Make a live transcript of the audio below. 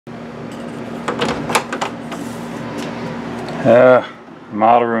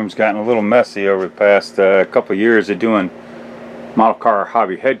Model room's gotten a little messy over the past couple years of doing model car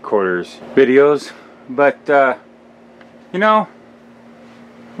hobby headquarters videos, but you know,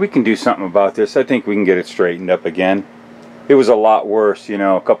 we can do something about this. I think we can get it straightened up again. It was a lot worse, you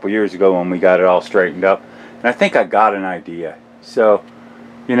know, a couple years ago when we got it all straightened up, and I think I got an idea. So,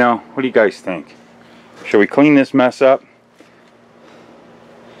 you know, what do you guys think? Should we clean this mess up?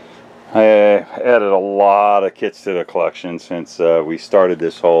 I added a lot of kits to the collection since we started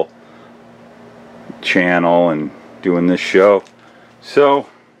this whole channel and doing this show. So,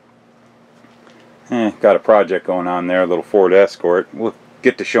 got a project going on there, a little Ford Escort. We'll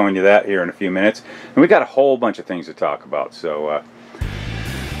get to showing you that here in a few minutes. And we got a whole bunch of things to talk about. So,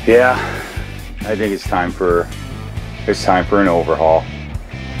 yeah, I think it's time for an overhaul.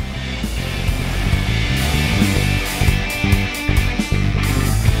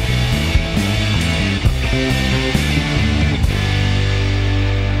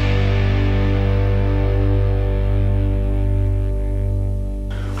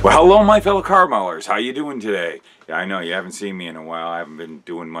 Well, hello my fellow car maulers. How you doing today? Yeah, I know you haven't seen me in a while. I haven't been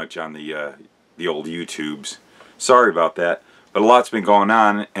doing much on the old YouTubes. Sorry about that. But a lot's been going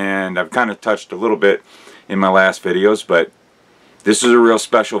on, and I've kind of touched a little bit in my last videos, but this is a real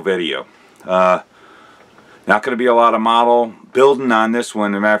special video. Not going to be a lot of model building on this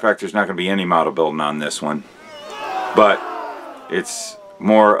one. As a matter of fact, there's not going to be any model building on this one. But it's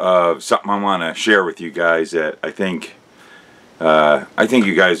more of something I want to share with you guys that I think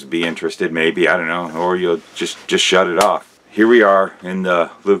you guys would be interested, maybe, I don't know, or you'll just shut it off. Here we are in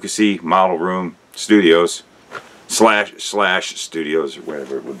the Luka Cee model room studios, slash studios, or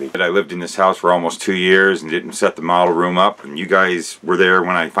whatever it would be. I lived in this house for almost 2 years and didn't set the model room up, and you guys were there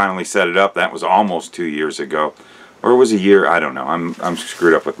when I finally set it up. That was almost 2 years ago, or it was a year, I don't know. I'm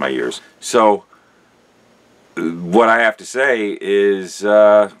screwed up with my years. So what I have to say is,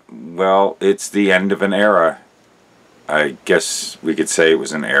 well, it's the end of an era. I guess we could say it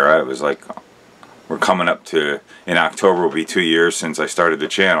was an era. It was like, we're coming up to, in October will be 2 years since I started the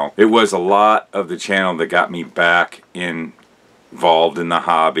channel. It was a lot of the channel that got me back involved in the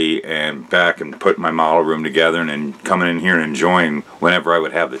hobby and back and putting my model room together and coming in here and enjoying whenever I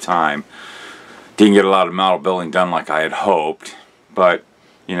would have the time. Didn't get a lot of model building done like I had hoped, but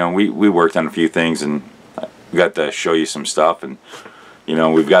you know, we worked on a few things and we got to show you some stuff, and you know,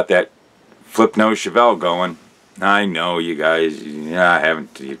 we've got that flip nose Chevelle going. I know you guys, yeah, I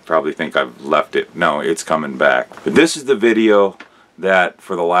haven't, you probably think I've left it. No, it's coming back. But this is the video that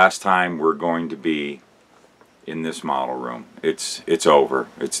for the last time we're going to be in this model room. It's over.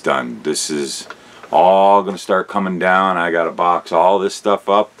 It's done. This is all going to start coming down. I got to box all this stuff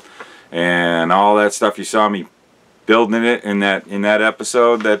up, and all that stuff you saw me building it in that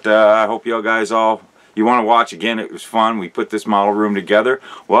episode that I hope y'all guys all you want to watch again. It was fun. We put this model room together.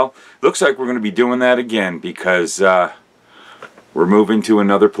 Well, looks like we're going to be doing that again because we're moving to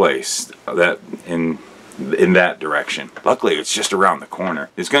another place that in that direction. Luckily, it's just around the corner.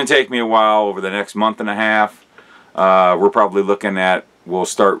 It's going to take me a while over the next month and a half. We're probably looking at, we'll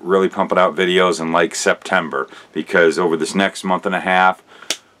start really pumping out videos in like September, because over this next month and a half,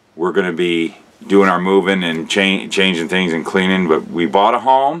 we're going to be doing our moving and changing things and cleaning. But we bought a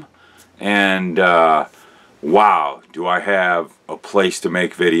home. And wow, do I have a place to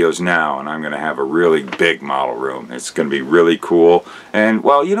make videos now, and I'm going to have a really big model room. It's going to be really cool. And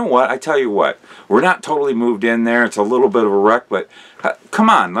well, you know what, I tell you what, we're not totally moved in there. It's a little bit of a wreck, but come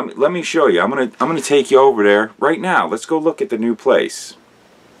on, let me show you. I'm going to take you over there right now. Let's go look at the new place.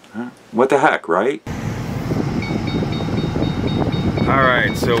 Huh? What the heck, right?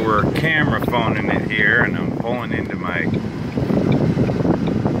 Alright, so we're camera phoning it here, and I'm pulling into my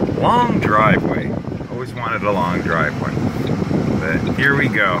long driveway. Always wanted a long driveway, but here we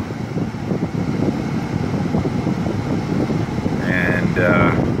go. And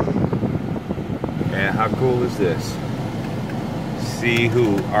yeah, how cool is this? See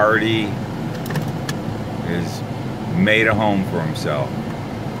who already has made a home for himself.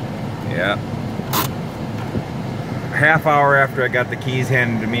 Yeah. Half hour after I got the keys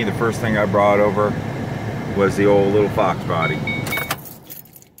handed to me, the first thing I brought over was the old little Fox body.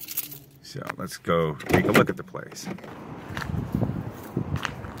 So let's go take a look at the place.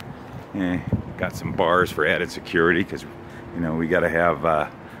 Got some bars for added security, because you know we got to have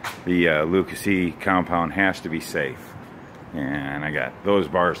the Luka Cee compound has to be safe, and I got those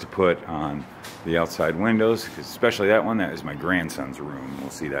bars to put on the outside windows, because especially that one, that is my grandson's room.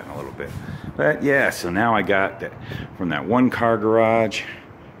 We'll see that in a little bit. But yeah, so now I got that from that one car garage.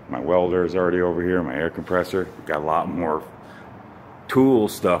 My welder is already over here, my air compressor. Got a lot more tool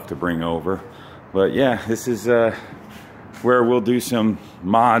stuff to bring over. But yeah, this is where we'll do some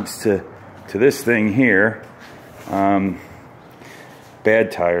mods to this thing here.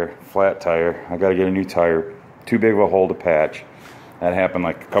 Bad tire, flat tire. I gotta get a new tire. Too big of a hole to patch. That happened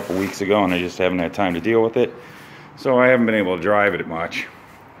like a couple weeks ago and I just haven't had time to deal with it. So I haven't been able to drive it much.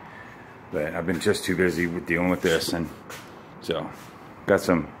 But I've been just too busy with dealing with this. And so, got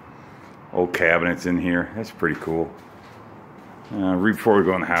some old cabinets in here. That's pretty cool. Before we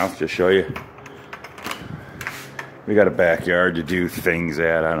go in the house, just show you. We got a backyard to do things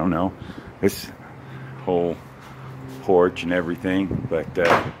at. I don't know. This whole porch and everything. But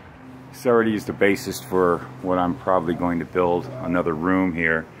it's already is the basis for what I'm probably going to build another room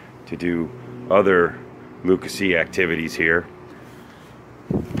here to do other Luka Cee activities here.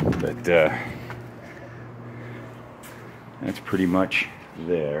 But that's pretty much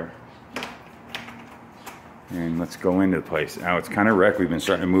there. And let's go into the place. Now it's kind of wrecked. We've been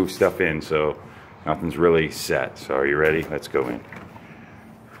starting to move stuff in, so nothing's really set. So are you ready? Let's go in.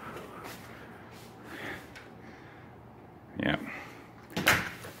 Yeah.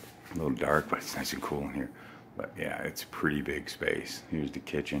 A little dark, but it's nice and cool in here. But yeah, it's a pretty big space. Here's the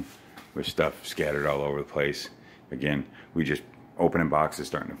kitchen with stuff scattered all over the place. Again, we just opening boxes,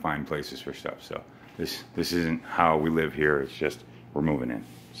 starting to find places for stuff. So this isn't how we live here. It's just we're moving in.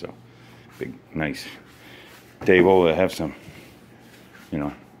 So big, nice table to have some, you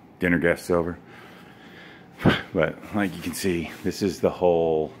know, dinner guests over. But like you can see, this is the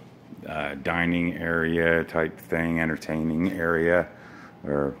whole dining area type thing, entertaining area,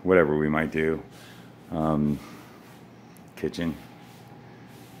 or whatever we might do. Kitchen.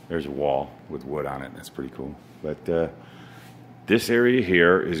 There's a wall with wood on it. That's pretty cool. But this area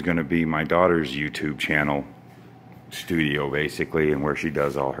here is going to be my daughter's YouTube channel studio, basically, and where she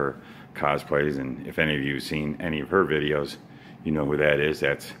does all her cosplays. And if any of you have seen any of her videos, you know who that is.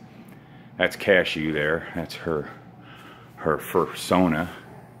 That's Cashew there. That's her persona,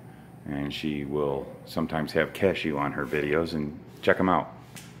 and she will sometimes have Cashew on her videos, and check them out.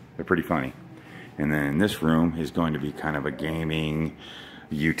 They're pretty funny. And then this room is going to be kind of a gaming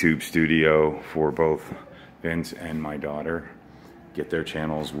YouTube studio for both Vince and my daughter. Get their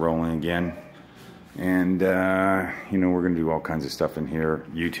channels rolling again. And you know, we're gonna do all kinds of stuff in here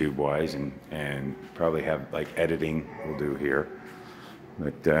YouTube wise, and probably have like editing we'll do here.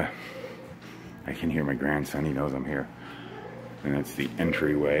 But I can hear my grandson. He knows I'm here. And that's the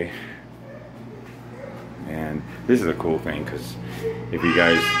entryway. And this is a cool thing, because if you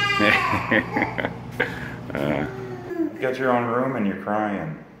guys got your own room and you're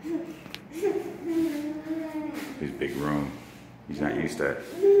crying. His big room. He's not used to it.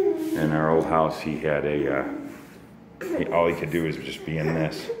 In our old house, he had all he could do is just be in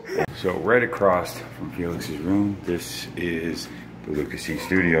this. So right across from Felix's room, this is the Luka Cee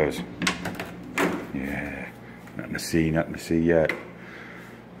Studios. Yeah, nothing to see yet.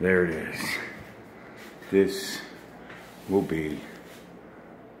 There it is. This will be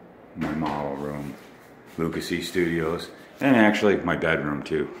my model room, Luka Cee Studios, and actually my bedroom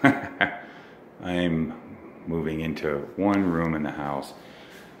too. I'm moving into one room in the house,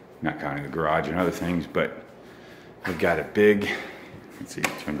 not counting the garage and other things, but I've got a big, let's see,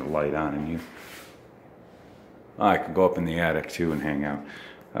 turn the light on in here. I can go up in the attic too and hang out.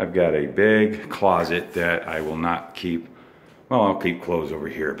 I've got a big closet that I will not keep, well, I'll keep clothes over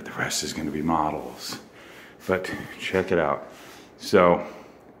here, but the rest is going to be models. But check it out. So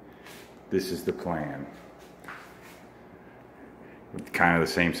this is the plan. Kind of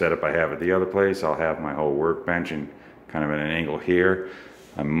the same setup I have at the other place. I'll have my whole workbench and kind of at an angle here.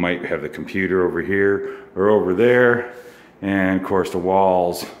 I might have the computer over here or over there. And of course the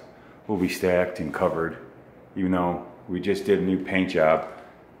walls will be stacked and covered, even though we just did a new paint job,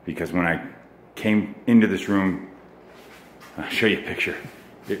 because when I came into this room, I'll show you a picture.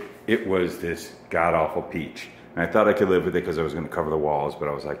 It was this god-awful peach. And I thought I could live with it because I was going to cover the walls, but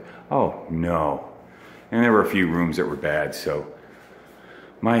I was like, oh no. And there were a few rooms that were bad, so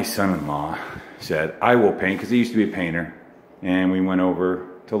my son-in-law said, I will paint, because he used to be a painter. And we went over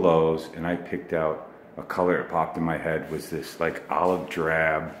to Lowe's, and I picked out a color that popped in my head, was this like olive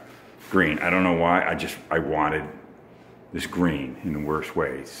drab green. I don't know why, I wanted this green in the worst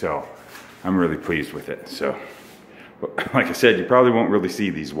way. So I'm really pleased with it. So, like I said, you probably won't really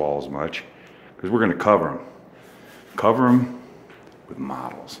see these walls much, because we're going to cover them. Cover them with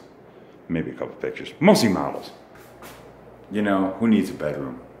models. Maybe a couple pictures. Mostly models. You know, who needs a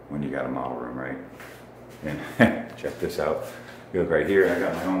bedroom when you got a model room, right? And check this out. You look right here, I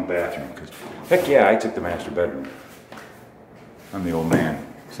got my own bathroom. Cause heck yeah, I took the master bedroom. I'm the old man,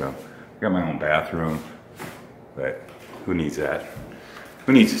 so I got my own bathroom. But who needs that?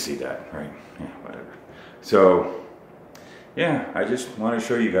 Who needs to see that, right? Yeah, whatever. So yeah, I just want to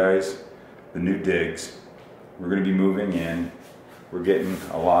show you guys the new digs. We're going to be moving in. We're getting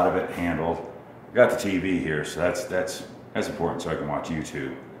a lot of it handled. I got the TV here, so that's important, so I can watch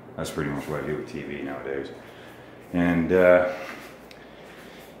YouTube. That's pretty much what I do with TV nowadays. And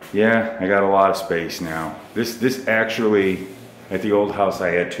yeah, I got a lot of space now. This actually, at the old house I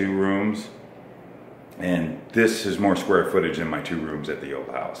had 2 rooms, and this is more square footage than my 2 rooms at the old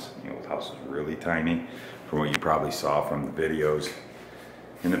house. The old house is really tiny, from what you probably saw from the videos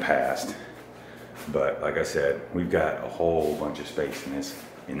in the past. But like I said, we've got a whole bunch of space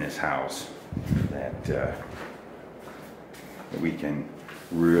in this house that we can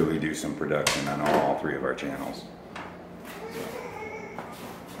really do some production on all 3 of our channels.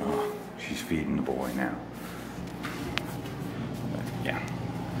 Oh, she's feeding the boy now. But yeah.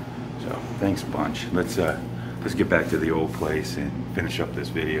 So thanks a bunch. Let's get back to the old place and finish up this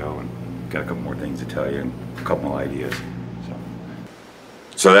video, and got a couple more things to tell you and a couple more ideas.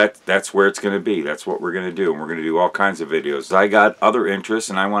 So that's where it's going to be. That's what we're going to do. And we're going to do all kinds of videos. I got other interests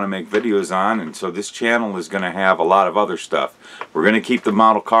and I want to make videos on, and so this channel is going to have a lot of other stuff. We're going to keep the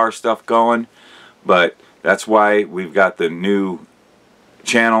model car stuff going, but that's why we've got the new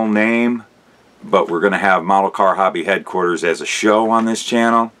channel name, but we're going to have Model Car Hobby Headquarters as a show on this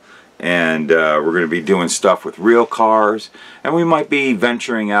channel. And we're going to be doing stuff with real cars, and we might be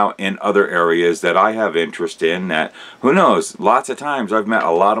venturing out in other areas that I have interest in. That, who knows, lots of times I've met a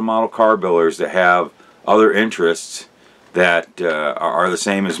lot of model car builders that have other interests that are the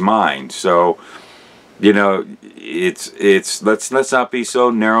same as mine. So, you know, let's not be so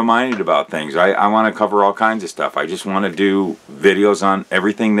narrow-minded about things. I want to cover all kinds of stuff. I just want to do videos on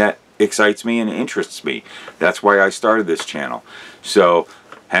everything that excites me and interests me. That's why I started this channel. So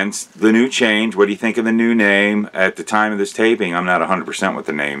hence the new change. What do you think of the new name? At the time of this taping, I'm not 100% what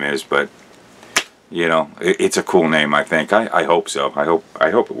the name is, but you know, it's a cool name, I think. I hope so. I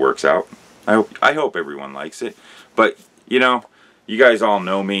hope it works out. I hope everyone likes it. But you know, you guys all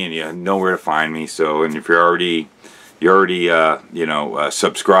know me and you know where to find me. So, and if you're already you know,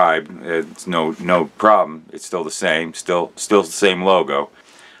 subscribed, it's no problem. It's still the same. Still the same logo.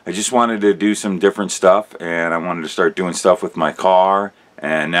 I just wanted to do some different stuff, and I wanted to start doing stuff with my car.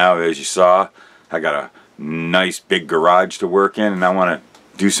 And now, as you saw, I got a nice big garage to work in, and I want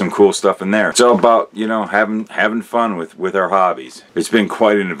to do some cool stuff in there. It's all about, you know, having fun with our hobbies. It's been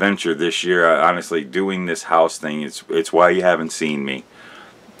quite an adventure this year. Honestly, doing this house thing, it's why you haven't seen me.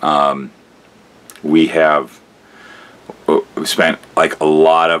 We have spent like a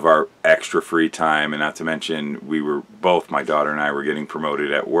lot of our extra free time, and not to mention my daughter and I were getting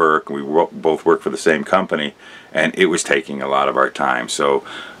promoted at work. We both work for the same company, and it was taking a lot of our time. So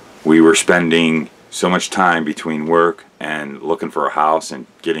we were spending so much time between work and looking for a house and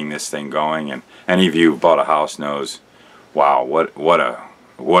getting this thing going. And any of you who bought a house knows, wow,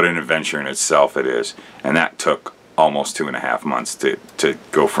 what an adventure in itself it is. And that took almost 2.5 months to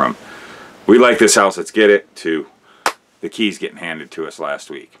go from, we like this house, let's get it, to the keys getting handed to us last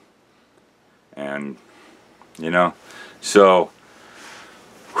week. And you know, so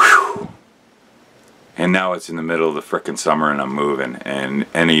whew, and now it's in the middle of the frickin' summer and I'm moving. And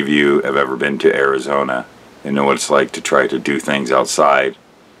any of you have ever been to Arizona and know what it's like to try to do things outside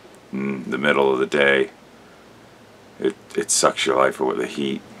in the middle of the day, it sucks your life away with the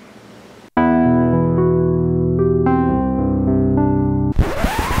heat.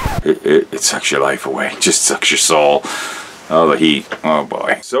 It sucks your life away. It just sucks your soul. Oh, the heat. Oh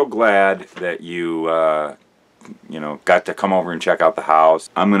boy. So glad that you you know, got to come over and check out the house.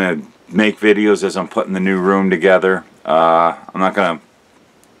 I'm gonna make videos as I'm putting the new room together. I'm not gonna,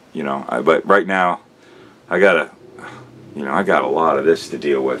 you know, but right now I got a lot of this to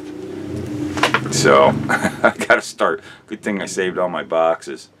deal with. So I gotta start. Good thing I saved all my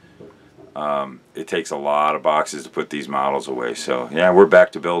boxes. It takes a lot of boxes to put these models away. So yeah, we're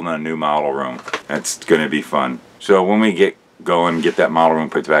back to building a new model room. That's gonna be fun. So when we get going, get that model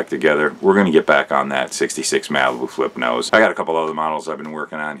room put back together, we're gonna get back on that 66 Malibu flip nose. I got a couple other models I've been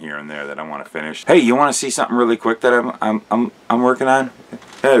working on here and there that I want to finish. Hey, you want to see something really quick that I'm working on?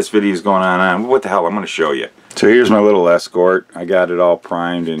 Yeah, this video's going on. What the hell? I'm gonna show you. So here's my little Escort. I got it all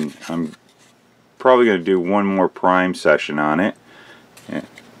primed, and I'm probably gonna do one more prime session on it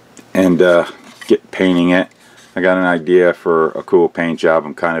and get painting it. I got an idea for a cool paint job.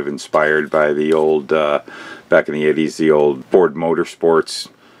 I'm kind of inspired by the old, back in the 80s, the old Ford Motorsports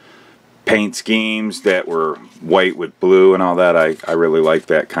paint schemes that were white with blue and all that. I really like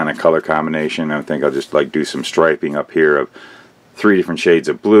that kind of color combination. I think I'll just like do some striping up here of 3 different shades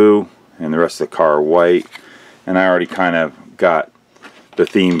of blue and the rest of the car white. And I already kind of got the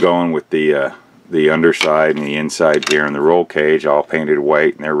theme going with the the underside and the inside here and the roll cage all painted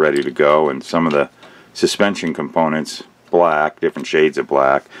white, and they're ready to go. And some of the suspension components black, different shades of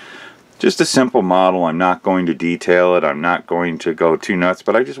black. Just a simple model. I'm not going to detail it. I'm not going to go too nuts,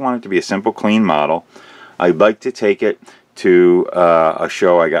 but I just want it to be a simple, clean model. I'd like to take it to a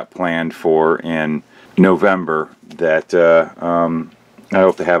show I got planned for in November that I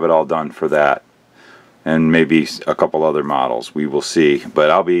hope to have it all done for that, and maybe a couple other models. We will see,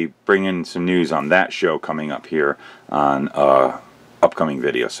 but I'll be bringing some news on that show coming up here on upcoming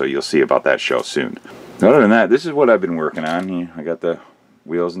video, so you'll see about that show soon. Other than that, this is what I've been working on. I got the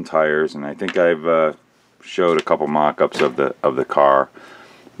wheels and tires, and I think I've showed a couple mock-ups of the car,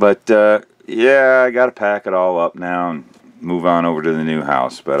 but yeah, I got to pack it all up now and move on over to the new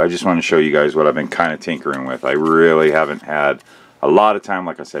house. But I just want to show you guys what I've been kind of tinkering with. I really haven't had a lot of time.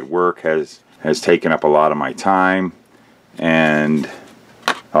 Like I said, work has taken up a lot of my time, and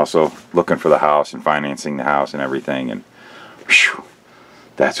also looking for the house and financing the house and everything, and whew,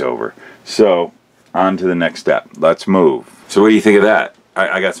 that's over. So on to the next step. Let's move. So what do you think of that?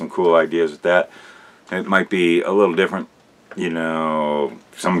 I got some cool ideas with that. It might be a little different, you know,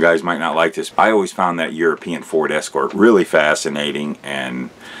 some guys might not like this. I always found that European Ford Escort really fascinating, and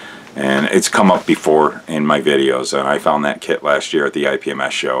it's come up before in my videos, and I found that kit last year at the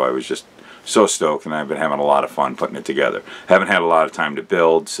IPMS show. I was just so stoked, and I've been having a lot of fun putting it together. Haven't had a lot of time to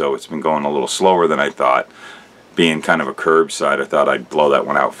build, so it's been going a little slower than I thought. Being kind of a curbside, I thought I'd blow that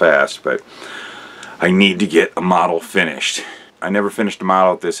one out fast, but I need to get a model finished. I never finished a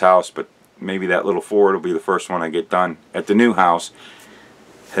model at this house, but maybe that little Ford will be the first one I get done at the new house,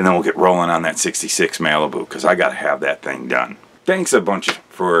 and then we'll get rolling on that 66 Malibu, because I got to have that thing done. Thanks a bunch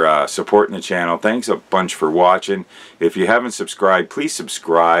for supporting the channel. Thanks a bunch for watching. If you haven't subscribed, please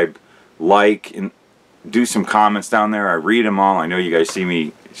subscribe, like, and do some comments down there. I read them all. I know you guys see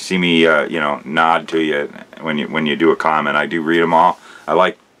me you know, nod to you when you do a comment. I do read them all. I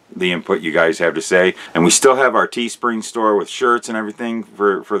like the input you guys have to say. And we still have our Teespring store with shirts and everything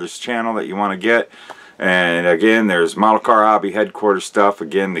for this channel that you want to get. And again, there's Model Car Hobby Headquarters stuff.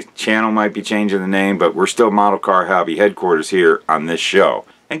 Again, the channel might be changing the name, but we're still Model Car Hobby Headquarters here on this show.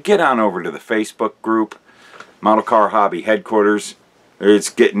 And get on over to the Facebook group, Model Car Hobby Headquarters. It's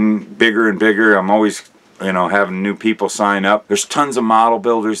getting bigger and bigger. I'm always, you know, having new people sign up. There's tons of model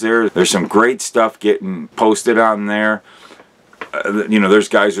builders there. There's some great stuff getting posted on there. You know, there's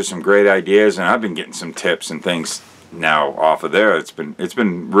guys with some great ideas, and I've been getting some tips and things now off of there. It's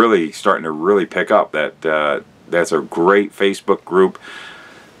been really starting to really pick up. That's a great Facebook group.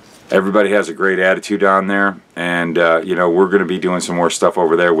 Everybody has a great attitude on there, and you know, we're going to be doing some more stuff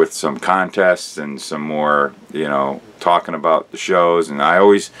over there with some contests and some more, you know, talking about the shows. And I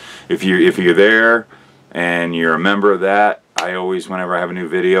always, if you're there and you're a member of that, I always, whenever I have a new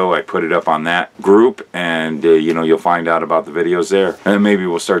video, I put it up on that group, and you know, you'll find out about the videos there. And then maybe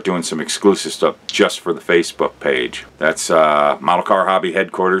we'll start doing some exclusive stuff just for the Facebook page. That's Model Car Hobby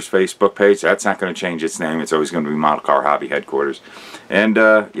Headquarters Facebook page. That's not going to change its name. It's always going to be Model Car Hobby Headquarters. And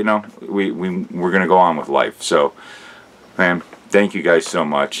you know, we're going to go on with life. So, man, thank you guys so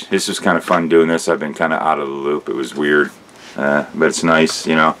much. This was kind of fun doing this. I've been kind of out of the loop. It was weird, but it's nice,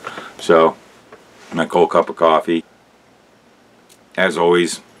 you know. So, my cold cup of coffee. As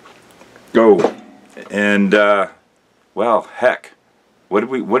always, go. And well, heck, how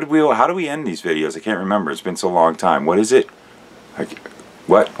do we end these videos? I can't remember. It's been so long time. What is it?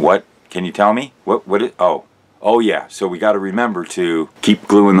 What can you tell me? Oh yeah, so we got to remember to keep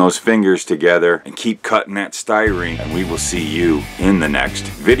gluing those fingers together and keep cutting that styrene, and we will see you in the next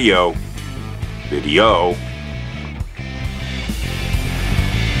video.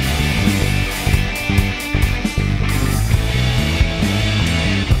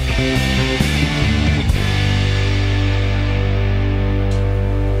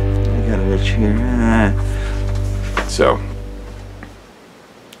 So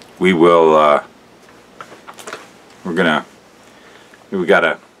we will we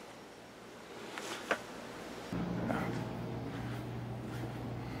gotta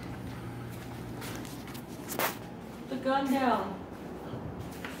put the gun down.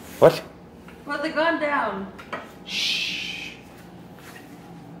 What? Put the gun down. Shh.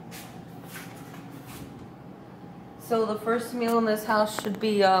 So the first meal in this house should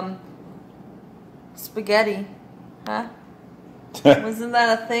be spaghetti, huh? Wasn't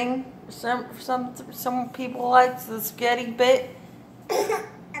that a thing? Some people like the spaghetti bit.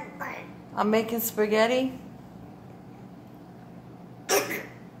 I'm making spaghetti.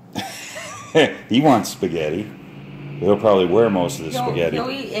 He wants spaghetti. He'll probably wear most of the spaghetti. He'll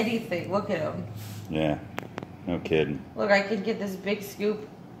eat anything. Look at him. Yeah, no kidding. Look, I could get this big scoop.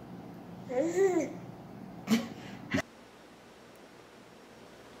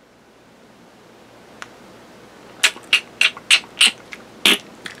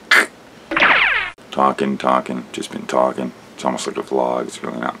 Talking, just been talking. It's almost like a vlog. It's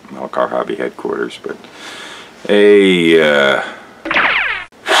really not Metal Car Hobby headquarters, but hey,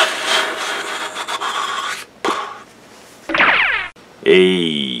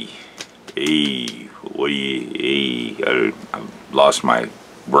 what do you, I've lost my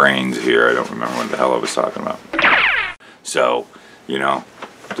brains here. I don't remember what the hell I was talking about. So, you know,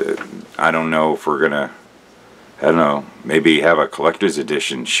 I don't know if we're gonna, I don't know, maybe have a collector's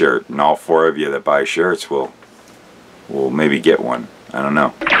edition shirt, and all 4 of you that buy shirts will maybe get one. I don't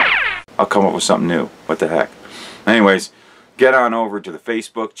know. I'll come up with something new. What the heck? Anyways, get on over to the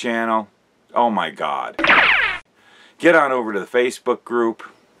Facebook channel. Oh my God. Get on over to the Facebook group.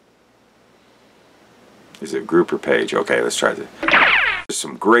 Is it group or page? Okay, let's try this. There's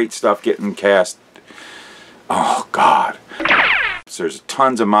some great stuff getting cast. Oh God. So there's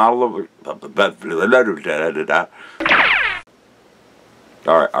tons of model.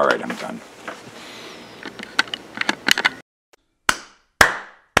 Alright, I'm done.